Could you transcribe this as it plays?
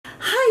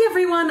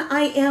everyone,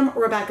 I am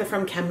Rebecca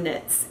from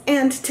ChemKnits,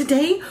 and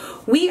today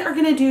we are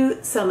going to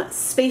do some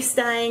space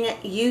dyeing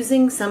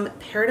using some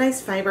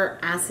Paradise Fiber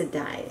acid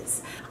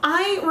dyes.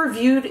 I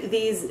reviewed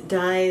these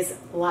dyes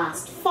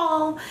last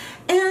fall,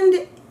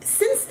 and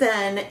since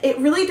then it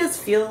really does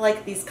feel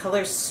like these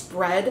colors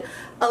spread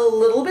a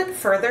little bit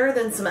further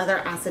than some other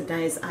acid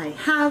dyes I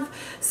have.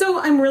 So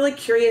I'm really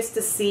curious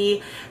to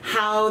see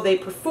how they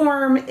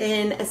perform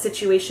in a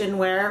situation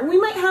where we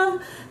might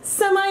have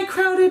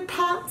semi-crowded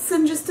pots,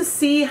 and just to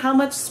see how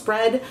much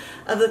spread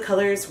of the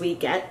colors we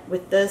get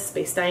with the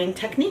space dyeing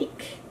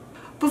technique.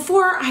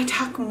 Before I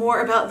talk more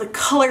about the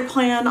color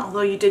plan,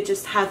 although you did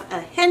just have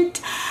a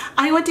hint,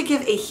 I want to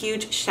give a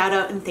huge shout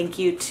out and thank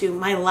you to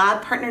my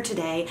lab partner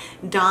today,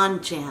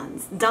 Dawn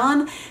Jans.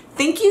 Dawn,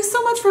 thank you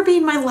so much for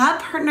being my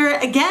lab partner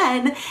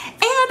again,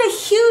 and a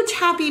huge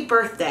happy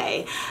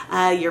birthday.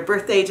 Your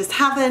birthday just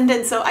happened,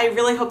 and so I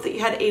really hope that you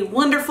had a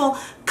wonderful,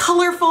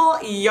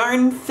 colorful,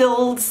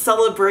 yarn-filled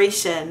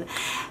celebration.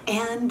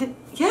 And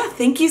yeah,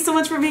 thank you so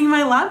much for being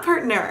my lab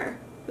partner.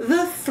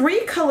 The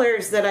three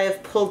colors that I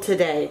have pulled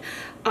today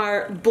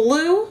are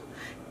blue,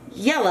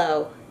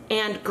 yellow,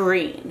 and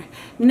green.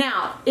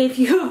 Now, if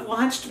you have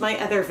watched my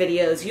other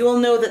videos, you will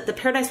know that the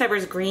Paradise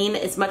Fibers green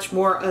is much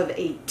more of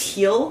a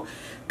teal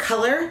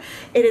color.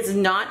 It is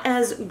not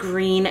as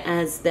green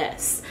as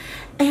this.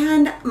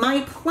 And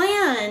my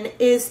plan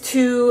is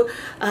to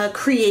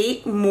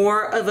create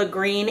more of a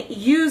green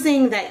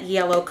using that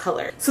yellow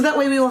color. So that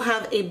way we will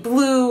have a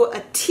blue,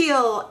 a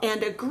teal,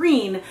 and a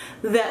green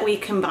that we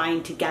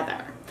combine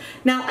together.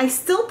 Now, I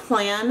still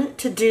plan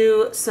to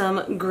do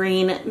some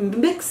green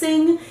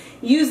mixing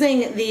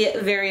using the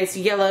various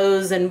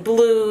yellows and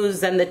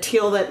blues and the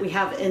teal that we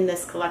have in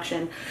this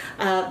collection.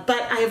 But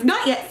I have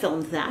not yet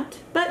filmed that,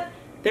 but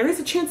there is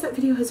a chance that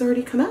video has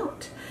already come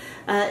out.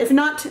 If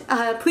not,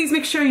 please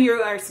make sure you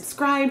are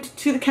subscribed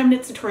to the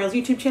ChemKnits Tutorials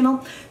YouTube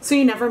channel so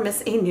you never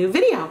miss a new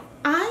video.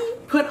 I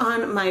put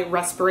on my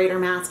respirator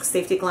mask,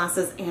 safety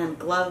glasses, and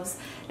gloves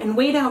and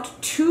weighed out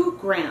 2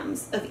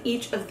 grams of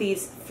each of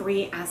these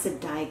 3 acid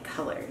dye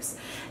colors.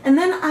 And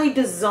then I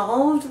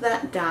dissolved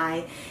that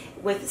dye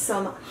with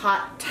some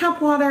hot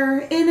tap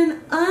water in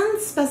an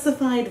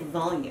unspecified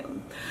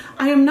volume.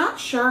 I am not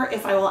sure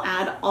if I will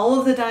add all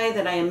of the dye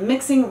that I am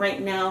mixing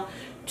right now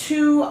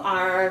to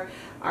our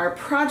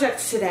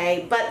project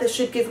today, but this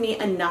should give me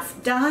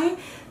enough dye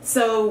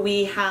so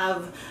we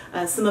have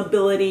some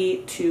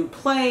ability to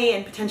play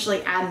and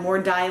potentially add more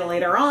dye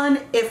later on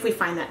if we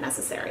find that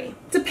necessary.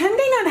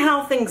 Depending on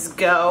how things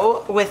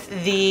go with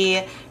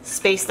the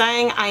space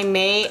dyeing, I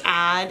may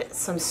add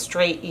some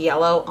straight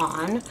yellow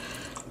on,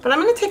 but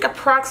I'm going to take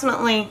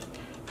approximately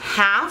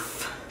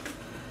half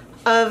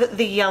of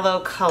the yellow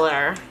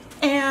color,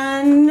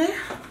 and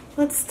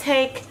let's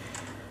take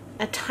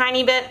a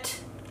tiny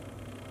bit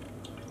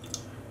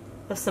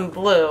of some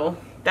blue.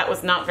 That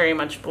was not very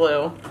much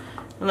blue.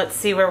 And let's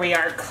see where we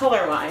are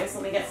color-wise.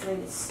 Let me get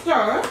something to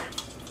stir.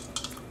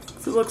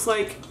 So it looks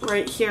like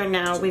right here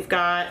now we've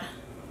got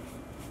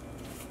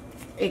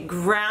a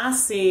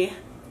grassy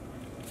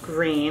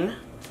green.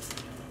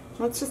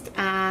 Let's just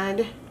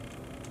add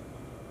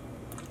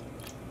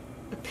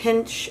a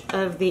pinch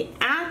of the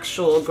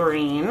actual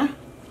green.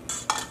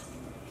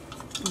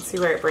 Let's see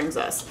where it brings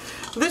us.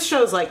 This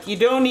shows like you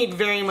don't need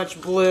very much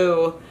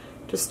blue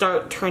to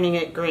start turning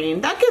it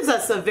green. That gives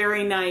us a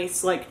very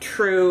nice, like,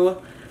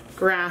 true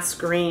grass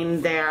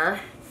green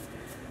there.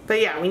 But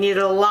yeah, we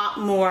needed a lot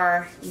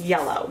more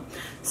yellow.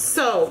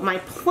 So my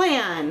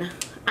plan,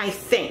 I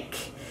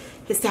think,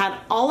 is to add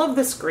all of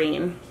this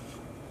green,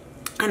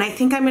 and I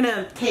think I'm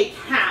gonna take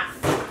half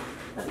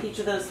of each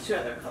of those 2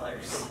 other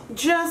colors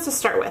just to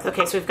start with.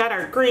 Okay, so we've got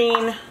our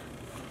green,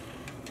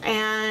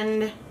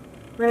 and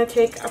we're gonna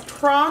take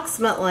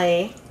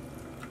approximately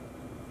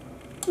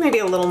maybe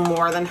a little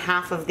more than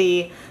half of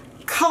the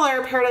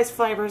color Paradise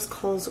Fibers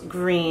calls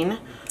green,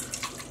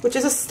 which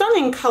is a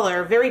stunning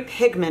color, very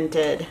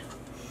pigmented.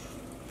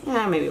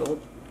 Yeah, maybe we'll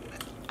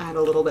add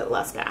a little bit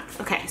less back.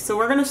 Okay, so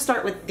we're gonna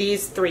start with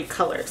these 3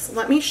 colors.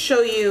 Let me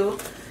show you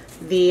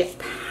the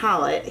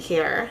palette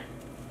here.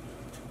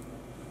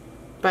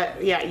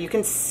 But yeah, you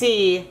can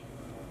see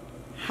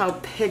how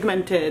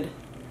pigmented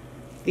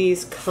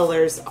these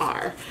colors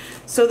are.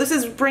 So this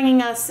is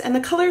bringing us, and the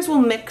colors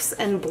will mix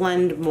and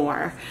blend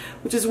more,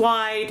 which is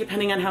why,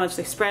 depending on how much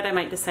they spread, I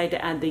might decide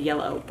to add the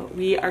yellow. But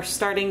we are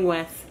starting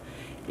with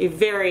a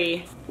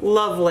very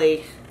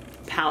lovely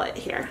palette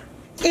here.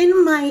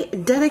 In my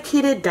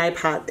dedicated dye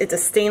pot, it's a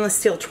stainless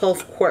steel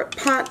 12-quart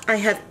pot, I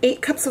have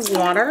 8 cups of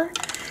water,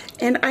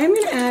 and I'm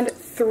going to add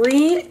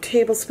 3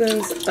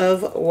 tablespoons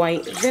of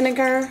white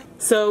vinegar.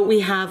 So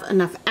we have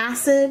enough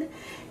acid.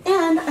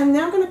 And I'm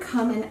now going to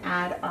come and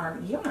add our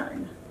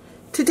yarn.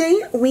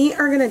 Today we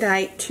are going to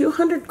dye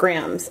 200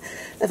 grams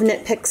of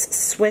Knit Picks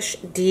Swish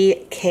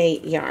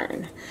DK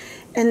yarn.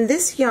 And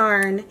this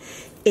yarn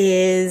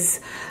is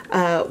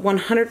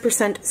 100%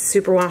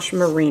 superwash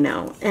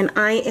merino. And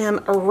I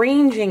am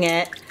arranging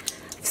it,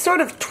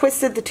 sort of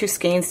twisted the 2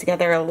 skeins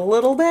together a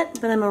little bit,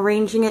 but I'm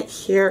arranging it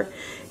here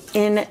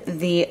in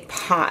the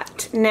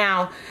pot.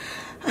 Now,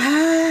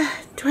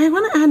 Do I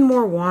want to add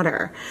more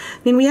water? I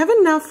mean, we have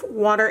enough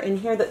water in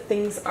here that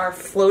things are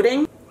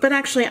floating, but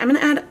actually I'm going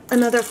to add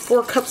another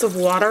 4 cups of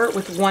water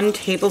with 1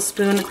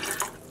 tablespoon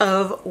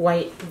of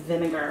white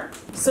vinegar.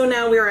 So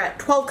now we're at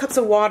 12 cups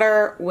of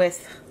water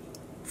with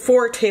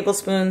 4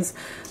 tablespoons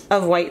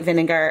of white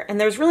vinegar, and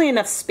there's really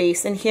enough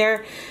space in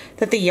here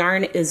that the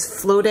yarn is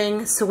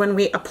floating, so when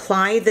we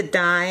apply the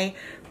dye,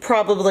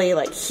 probably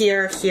like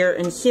here, here,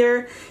 and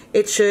here,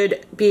 it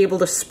should be able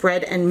to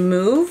spread and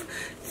move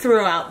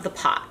throughout the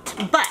pot.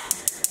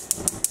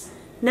 But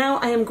now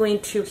I am going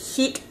to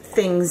heat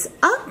things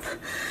up,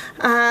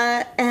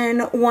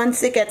 and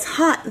once it gets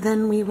hot,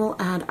 then we will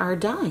add our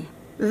dye.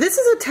 This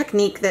is a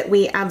technique that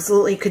we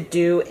absolutely could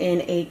do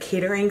in a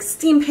catering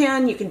steam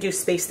pan. You can do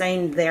space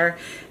dyeing there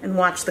and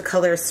watch the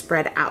colors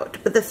spread out.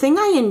 But the thing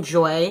I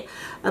enjoy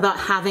about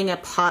having a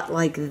pot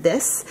like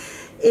this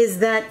is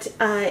that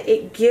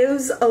it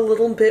gives a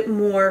little bit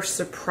more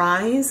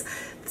surprise.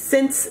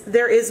 Since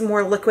there is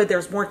more liquid,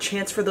 there's more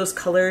chance for those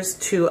colors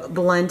to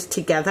blend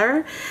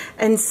together.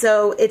 And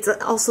so it's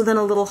also then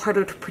a little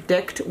harder to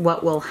predict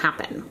what will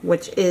happen,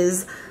 which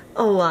is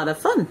a lot of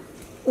fun.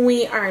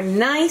 We are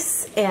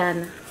nice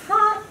and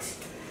hot,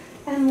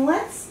 and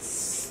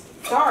let's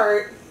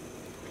start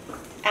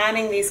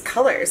adding these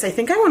colors. I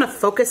think I want to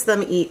focus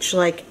them each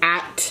like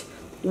at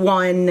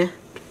one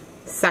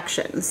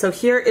section. So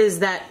here is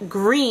that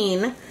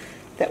green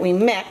that we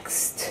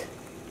mixed.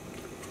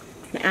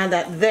 I'm gonna add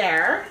that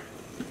there.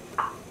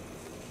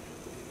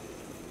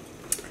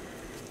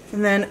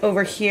 And then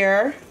over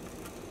here,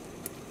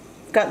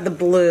 got the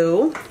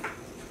blue.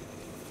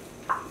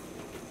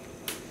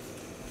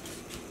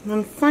 And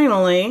then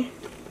finally,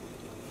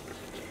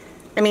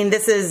 I mean,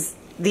 this is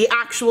the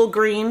actual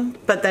green,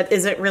 but that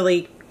isn't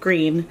really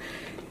green.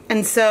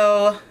 And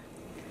so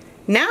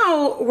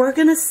now we're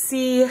gonna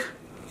see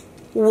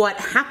what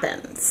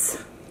happens.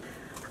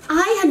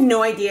 I had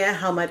no idea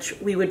how much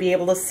we would be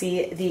able to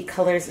see the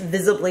colors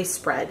visibly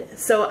spread.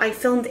 So I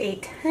filmed a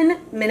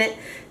 10-minute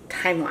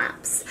time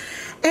lapse.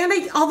 And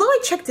although I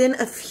checked in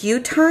a few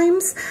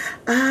times,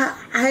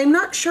 I'm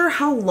not sure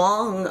how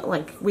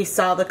long we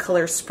saw the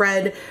colors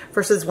spread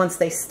versus once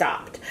they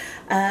stopped.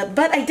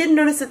 But I did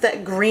notice that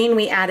that green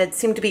we added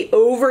seemed to be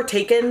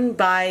overtaken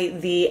by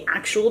the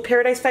actual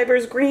Paradise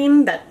Fibers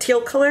green, that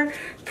teal color,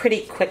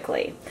 pretty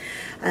quickly.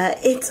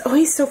 It's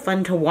always so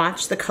fun to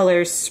watch the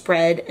colors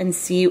spread and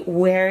see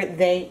where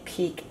they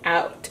peek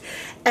out.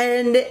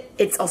 And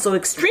it's also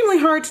extremely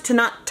hard to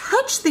not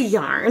touch the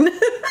yarn,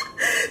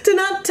 to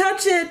not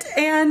touch it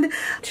and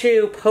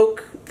to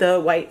poke the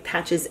white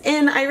patches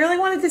in. I really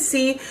wanted to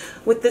see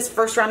with this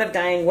first round of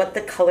dyeing what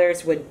the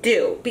colors would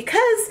do,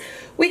 because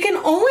we can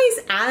always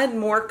add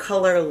more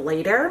color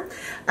later.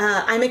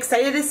 I'm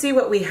excited to see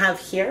what we have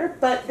here,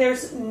 but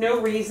there's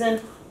no reason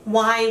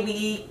why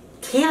we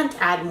can't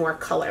add more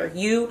color.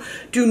 You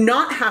do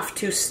not have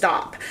to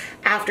stop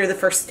after the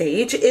first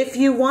stage if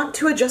you want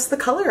to adjust the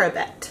color a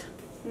bit.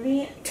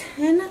 The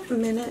 10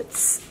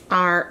 minutes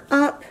are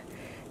up,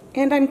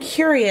 and I'm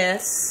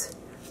curious.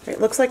 It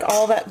looks like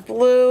all that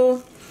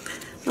blue.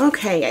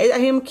 Okay, I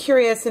am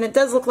curious, and it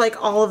does look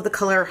like all of the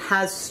color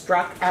has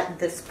struck at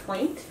this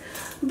point,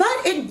 but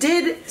it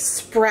did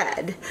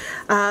spread,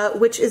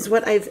 which is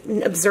what I've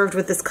observed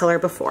with this color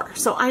before.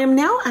 So I am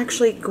now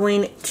actually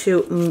going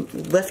to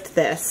lift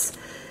this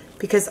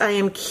because I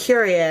am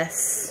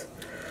curious.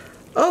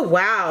 Oh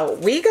wow,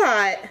 we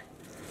got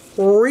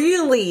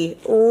really,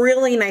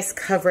 really nice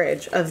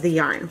coverage of the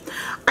yarn.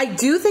 I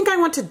do think I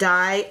want to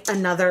dye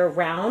another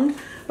round,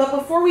 but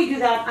before we do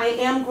that, I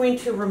am going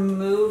to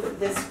remove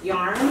this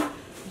yarn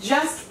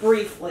just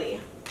briefly.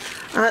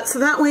 So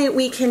that way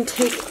we can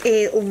take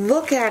a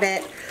look at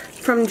it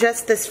from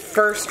just this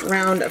first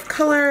round of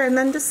color and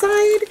then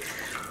decide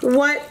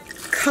what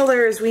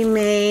colors we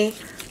may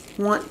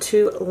want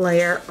to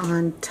layer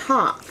on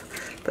top.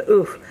 But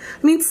ooh,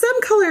 I mean,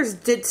 some colors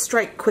did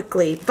strike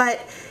quickly, but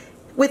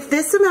with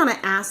this amount of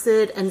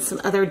acid and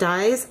some other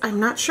dyes, I'm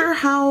not sure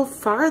how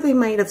far they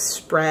might have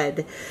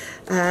spread.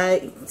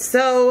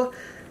 So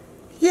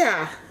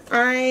yeah,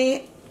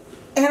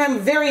 I'm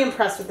very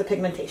impressed with the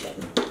pigmentation.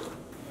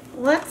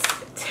 Let's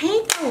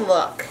take a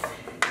look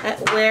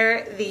at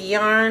where the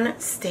yarn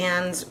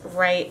stands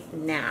right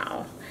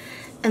now.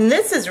 And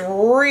this is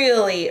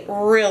really,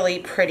 really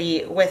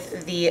pretty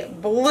with the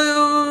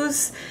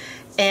blues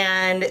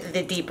and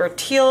the deeper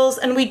teals.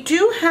 And we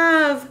do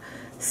have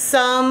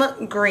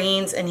some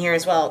greens in here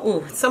as well.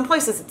 Ooh, some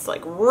places it's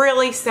like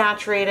really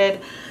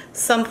saturated,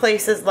 some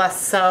places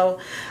less so.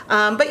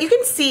 But you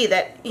can see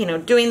that, you know,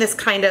 doing this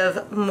kind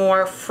of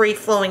more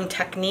free-flowing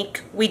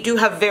technique, we do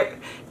have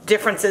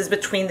differences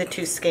between the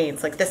two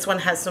skeins. Like this one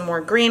has some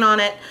more green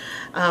on it,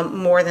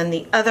 more than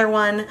the other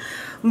one.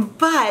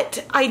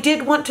 But I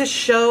did want to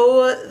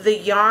show the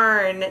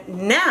yarn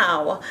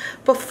now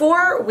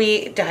before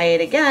we dye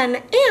it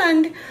again,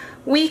 and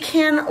we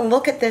can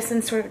look at this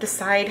and sort of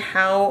decide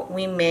how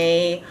we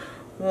may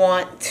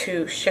want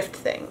to shift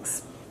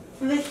things.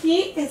 The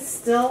heat is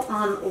still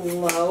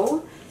on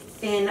low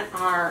in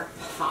our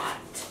pot.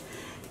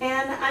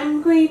 And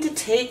I'm going to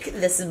take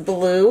this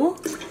blue,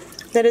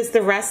 that is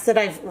the rest that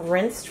I've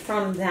rinsed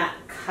from that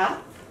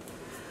cup,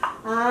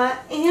 and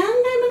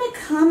I'm going to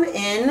come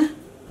in,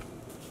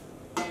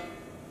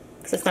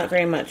 because it's not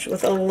very much,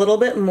 with a little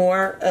bit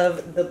more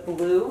of the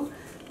blue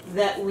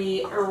that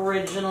we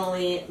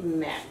originally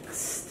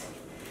mixed.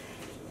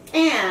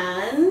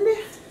 And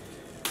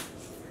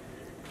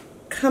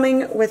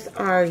coming with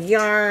our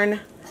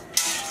yarn,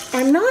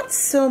 I'm not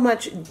so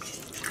much,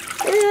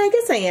 I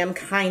guess I am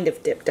kind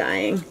of dip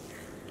dyeing,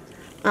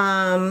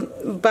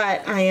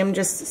 but I am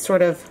just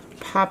sort of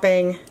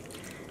popping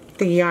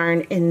the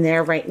yarn in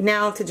there right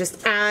now to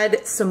just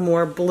add some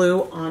more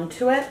blue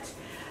onto it.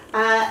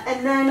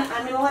 And then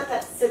I'm going to let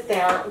that sit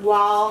there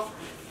while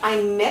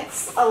I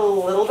mix a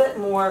little bit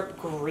more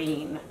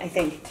green, I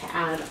think, to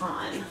add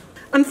on.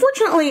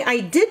 Unfortunately, I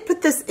did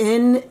put this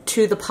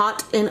into the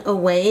pot in a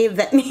way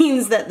that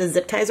means that the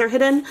zip ties are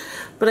hidden,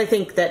 but I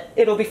think that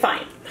it'll be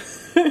fine.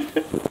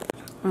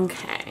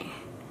 Okay.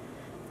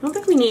 I don't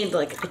think we need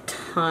like a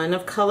ton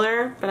of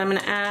color, but I'm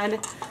going to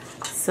add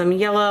some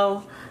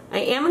yellow. I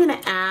am going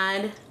to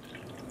add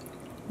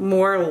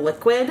more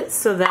liquid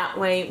so that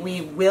way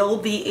we will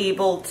be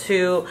able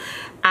to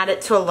add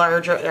it to a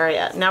larger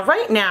area. Now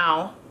right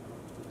now,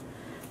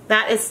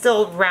 that is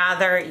still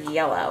rather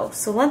yellow.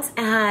 So let's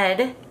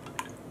add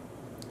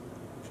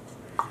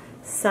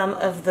some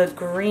of the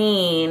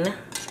green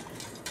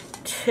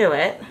to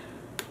it.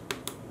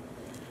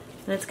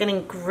 And it's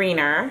getting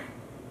greener.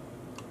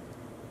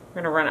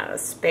 We're gonna run out of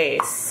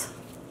space.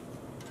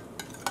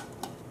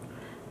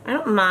 I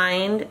don't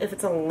mind if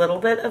it's a little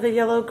bit of a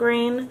yellow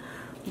green,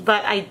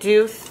 but I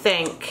do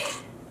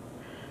think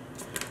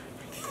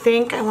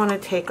I want to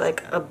take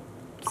like a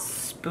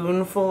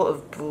spoonful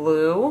of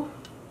blue.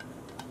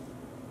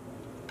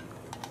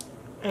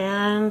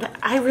 And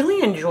I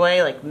really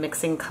enjoy like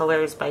mixing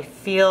colors by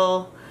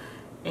feel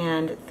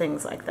and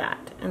things like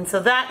that. And so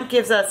that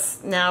gives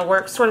us, now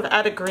we're sort of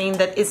at a green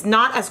that is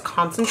not as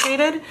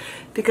concentrated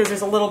because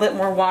there's a little bit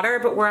more water,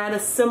 but we're at a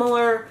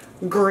similar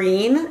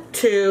green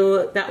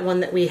to that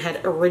one that we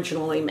had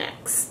originally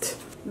mixed.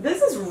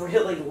 This is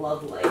really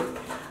lovely.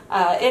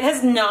 It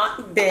has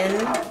not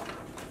been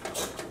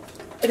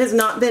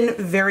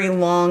very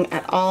long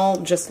at all,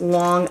 just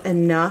long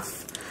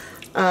enough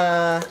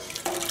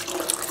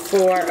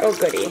oh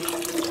goody,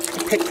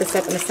 I picked this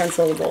up in a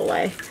sensible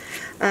way.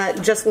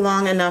 Just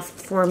long enough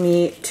for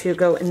me to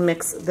go and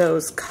mix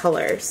those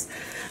colors.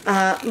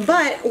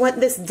 But what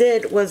this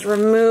did was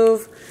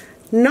remove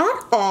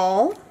not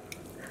all,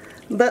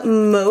 but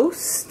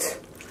most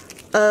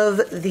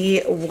of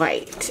the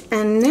white.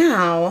 And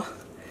now,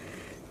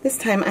 this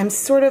time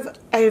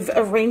I've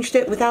arranged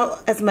it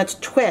without as much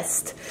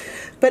twist,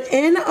 but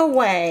in a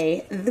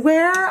way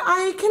where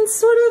I can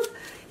sort of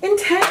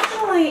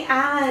intentionally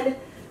add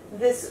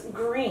this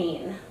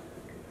green.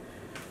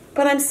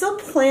 But I'm still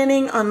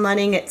planning on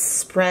letting it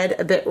spread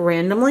a bit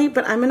randomly,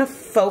 but I'm gonna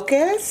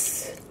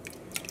focus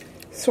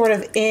sort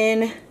of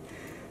in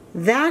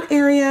that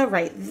area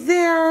right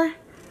there,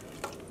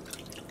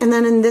 and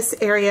then in this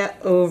area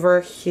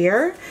over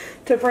here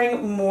to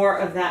bring more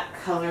of that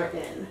color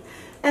in.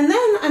 And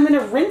then I'm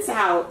gonna rinse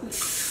out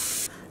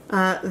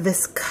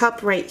this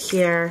cup right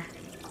here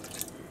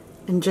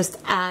and just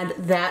add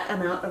that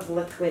amount of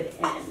liquid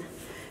in.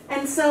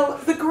 And so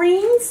the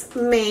greens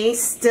may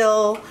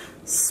still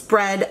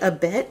spread a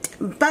bit,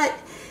 but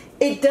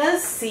it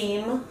does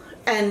seem,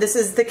 and this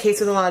is the case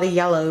with a lot of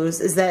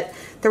yellows, is that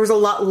there was a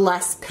lot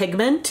less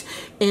pigment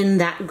in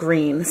that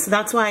green. So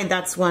that's why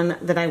that's one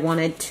that I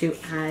wanted to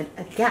add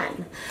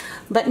again.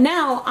 But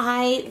now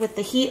with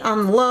the heat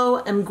on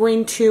low, I'm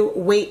going to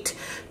wait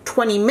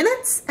 20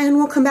 minutes and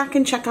we'll come back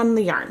and check on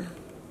the yarn.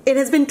 It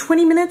has been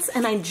 20 minutes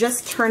and I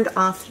just turned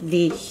off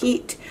the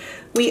heat.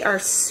 We are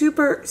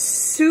super,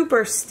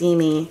 super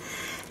steamy.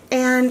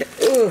 And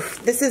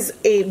oof, this is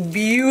a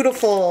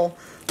beautiful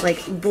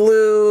like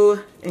blue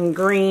and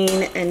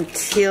green and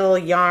teal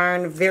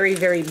yarn, very,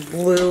 very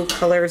blue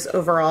colors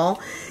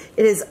overall.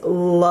 It is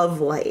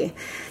lovely.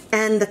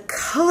 And the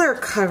color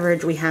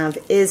coverage we have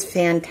is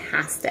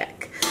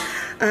fantastic.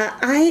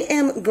 I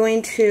am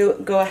going to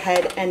go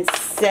ahead and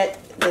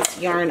set this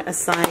yarn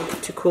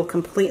aside to cool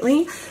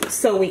completely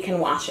so we can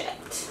wash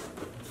it.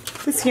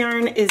 This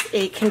yarn is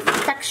a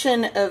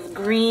confection of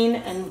green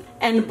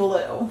and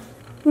blue.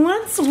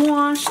 Let's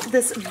wash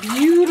this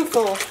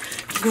beautiful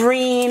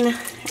green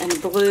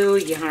and blue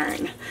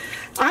yarn.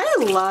 I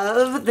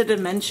love the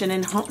dimension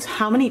and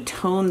how many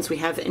tones we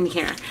have in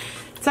here.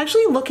 It's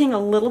actually looking a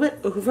little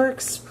bit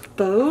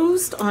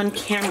overexposed on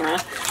camera.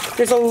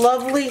 There's a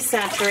lovely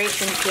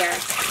saturation here.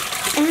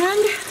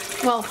 And,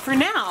 well, for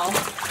now,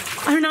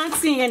 I'm not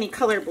seeing any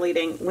color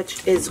bleeding,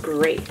 which is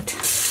great.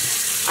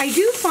 I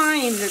do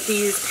find that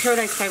these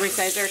Paradise Fiber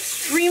dyes are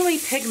extremely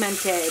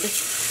pigmented.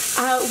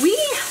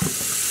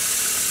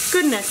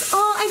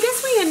 I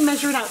guess we had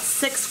measured out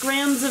 6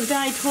 grams of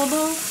dye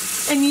total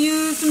and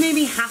used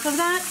maybe half of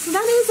that. So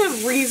that is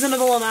a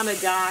reasonable amount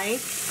of dye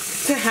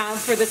to have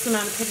for this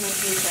amount of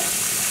pigmentation.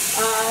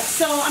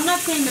 So I'm not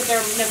saying that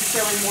they're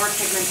necessarily more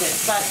pigmented,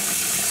 but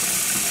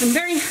I'm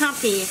very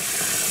happy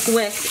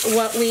with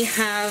what we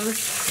have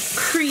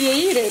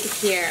created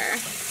here.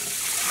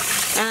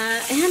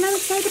 And I'm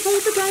excited to play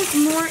with the dyes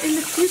more in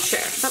the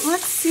future. But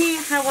let's see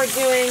how we're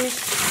doing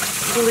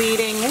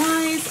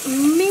bleeding-wise.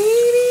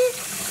 Maybe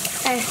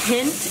a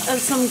hint of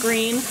some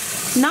green.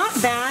 Not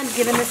bad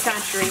given the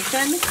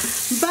saturation,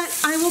 but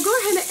I will go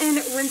ahead and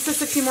rinse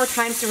this a few more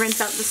times to rinse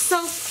out the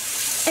soap.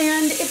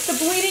 And if the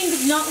bleeding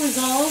does not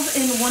resolve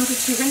in 1 to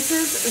 2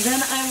 rinses,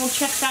 then I will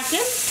check back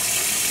in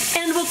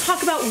and we'll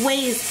talk about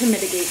ways to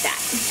mitigate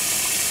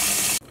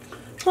that.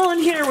 Well, and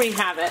here we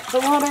have it.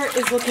 The water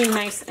is looking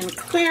nice and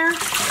clear.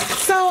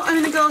 So I'm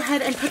going to go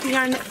ahead and put the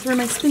yarn through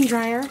my spin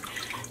dryer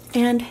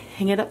and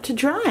hang it up to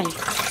dry.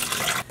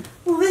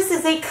 Well, this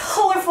is a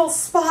colorful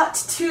spot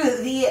to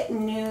the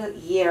new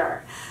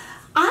year.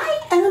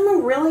 I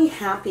am really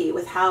happy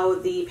with how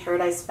the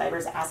Paradise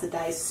Fibers acid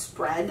dyes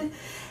spread,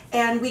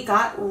 and we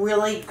got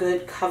really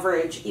good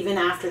coverage even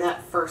after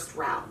that first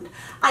round.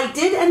 I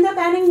did end up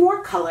adding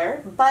more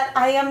color, but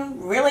I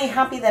am really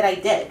happy that I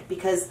did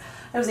because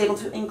I was able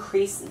to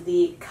increase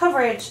the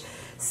coverage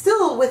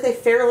still with a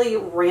fairly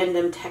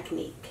random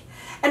technique.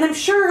 And I'm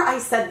sure I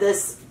said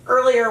this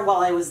earlier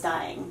while I was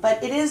dyeing,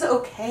 but it is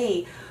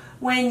okay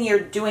when you're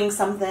doing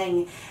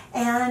something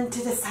and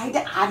to decide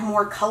to add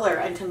more color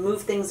and to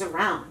move things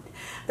around.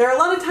 There are a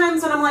lot of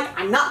times when I'm like,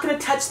 I'm not going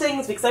to touch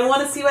things because I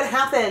want to see what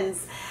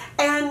happens.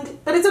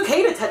 But it's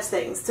okay to touch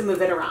things, to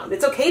move it around.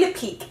 It's okay to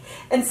peek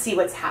and see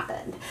what's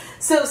happened.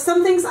 So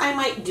some things I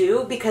might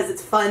do because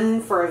it's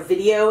fun for a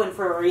video and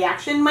for a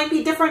reaction might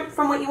be different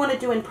from what you want to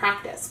do in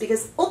practice,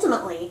 because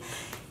ultimately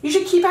you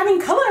should keep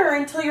adding color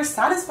until you're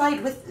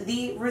satisfied with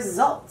the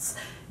results.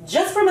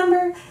 Just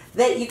remember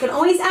that you can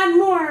always add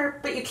more,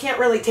 but you can't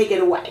really take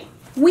it away.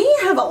 We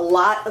have a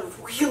lot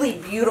of really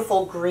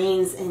beautiful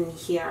greens in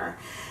here,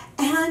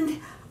 and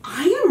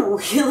I am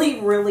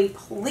really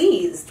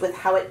pleased with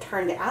how it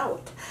turned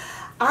out.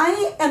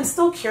 I am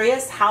still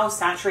curious how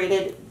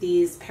saturated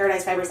these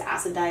Paradise Fibers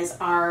acid dyes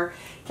are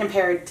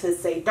compared to,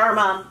 say,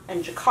 Dharma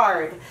and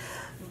Jacquard,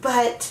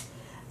 but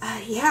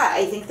yeah,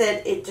 I think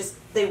that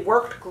they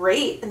worked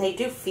great and they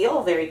do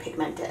feel very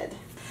pigmented.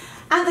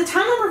 At the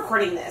time I'm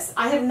recording this,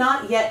 I have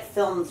not yet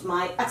filmed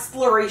my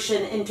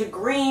exploration into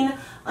green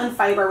on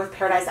fiber with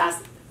Paradise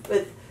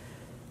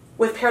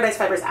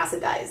Fibers acid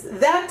dyes.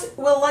 That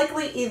will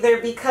likely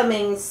either be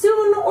coming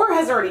soon or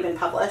has already been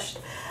published,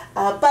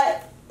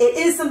 but it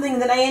is something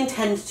that I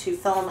intend to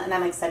film and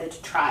I'm excited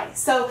to try.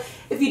 So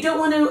if you don't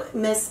want to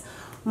miss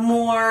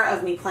more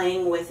of me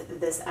playing with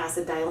this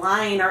acid dye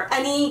line or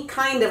any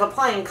kind of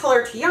applying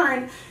color to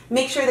yarn,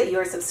 make sure that you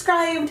are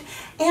subscribed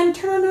and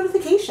turn on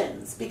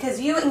notifications, because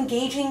you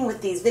engaging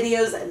with these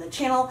videos and the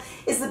channel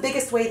is the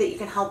biggest way that you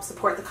can help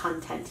support the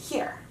content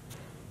here.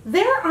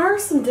 There are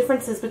some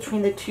differences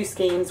between the two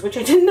skeins which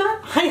I did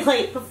not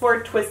highlight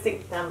before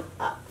twisting them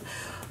up.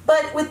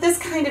 But with this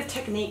kind of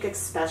technique,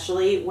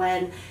 especially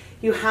when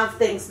you have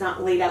things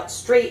not laid out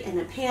straight in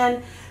a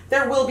pan,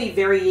 there will be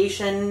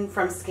variation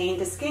from skein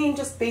to skein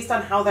just based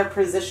on how they're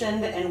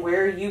positioned and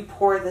where you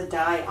pour the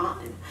dye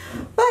on.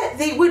 But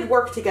they would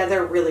work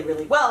together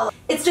really well.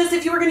 It's just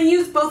if you were going to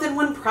use both in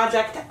one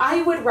project,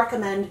 I would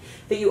recommend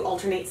that you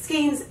alternate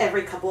skeins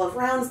every couple of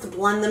rounds to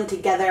blend them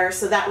together,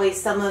 so that way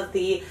some of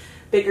the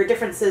bigger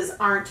differences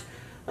aren't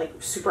like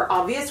super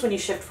obvious when you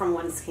shift from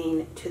one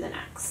skein to the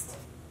next.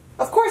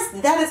 Of course,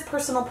 that is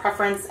personal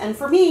preference, and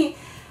for me,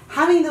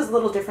 having those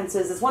little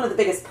differences is one of the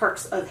biggest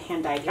perks of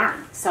hand-dyed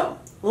yarn. So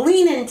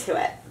lean into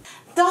it.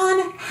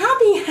 Dawn,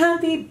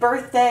 happy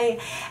birthday.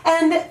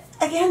 And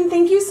again,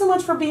 thank you so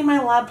much for being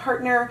my lab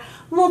partner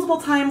multiple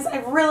times. I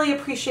really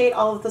appreciate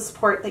all of the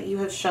support that you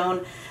have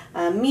shown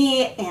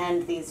me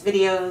and these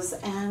videos,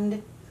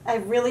 and I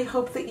really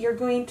hope that you're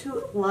going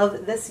to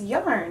love this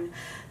yarn.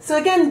 So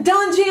again,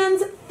 Dawn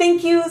Jans,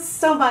 thank you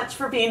so much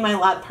for being my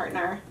lab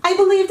partner. I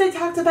believed I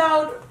talked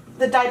about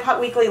the Dyepot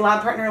Weekly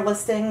lab partner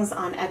listings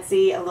on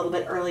Etsy a little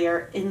bit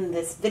earlier in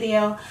this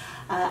video.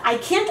 I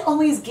can't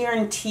always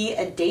guarantee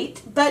a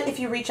date, but if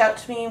you reach out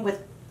to me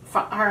with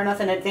far enough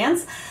in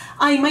advance,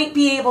 I might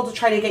be able to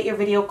try to get your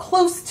video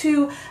close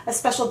to a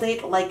special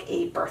date like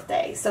a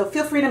birthday. So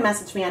feel free to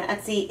message me on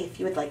Etsy if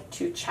you would like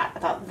to chat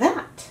about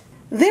that.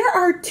 There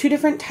are two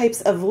different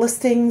types of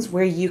listings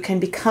where you can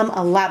become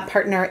a lab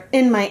partner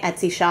in my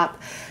Etsy shop.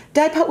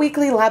 Dyepot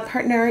Weekly Lab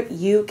Partner,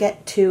 you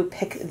get to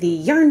pick the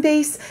yarn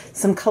base,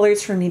 some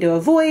colors for me to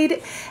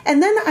avoid,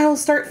 and then I will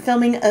start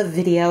filming a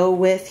video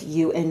with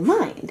you in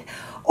mind.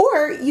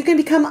 Or you can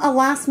become a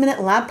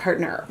last-minute lab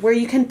partner, where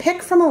you can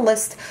pick from a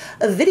list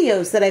of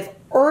videos that I've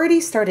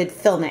already started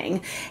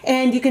filming,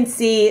 and you can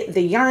see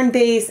the yarn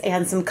base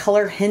and some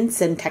color hints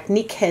and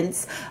technique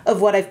hints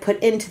of what I've put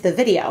into the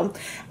video.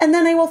 And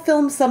then I will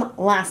film some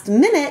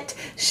last-minute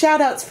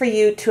shout-outs for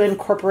you to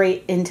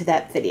incorporate into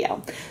that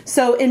video.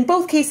 So in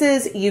both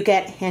cases, you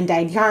get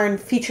hand-dyed yarn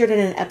featured in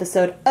an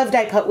episode of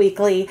Dyepot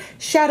Weekly,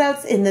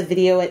 shout-outs in the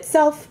video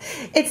itself.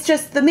 It's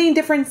just the main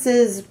difference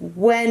is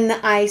when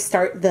I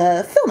start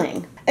the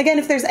filming. Again,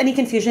 if there's any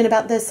confusion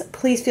about this,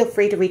 please feel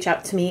free to reach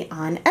out to me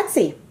on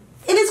Etsy.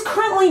 It is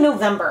currently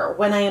November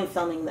when I am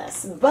filming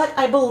this, but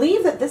I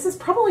believe that this is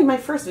probably my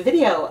first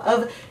video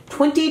of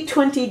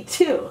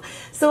 2022.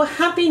 So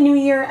Happy New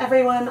Year,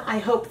 everyone. I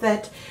hope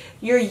that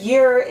your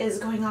year is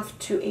going off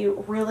to a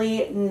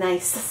really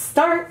nice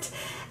start,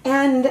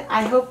 and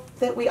I hope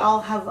that we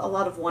all have a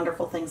lot of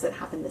wonderful things that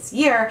happen this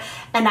year.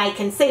 And I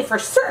can say for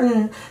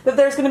certain that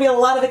there's going to be a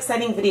lot of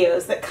exciting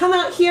videos that come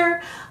out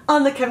here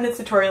on the ChemKnits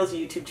Tutorials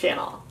YouTube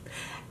channel.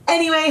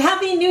 Anyway,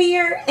 Happy New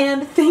Year,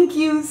 and thank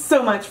you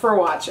so much for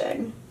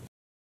watching.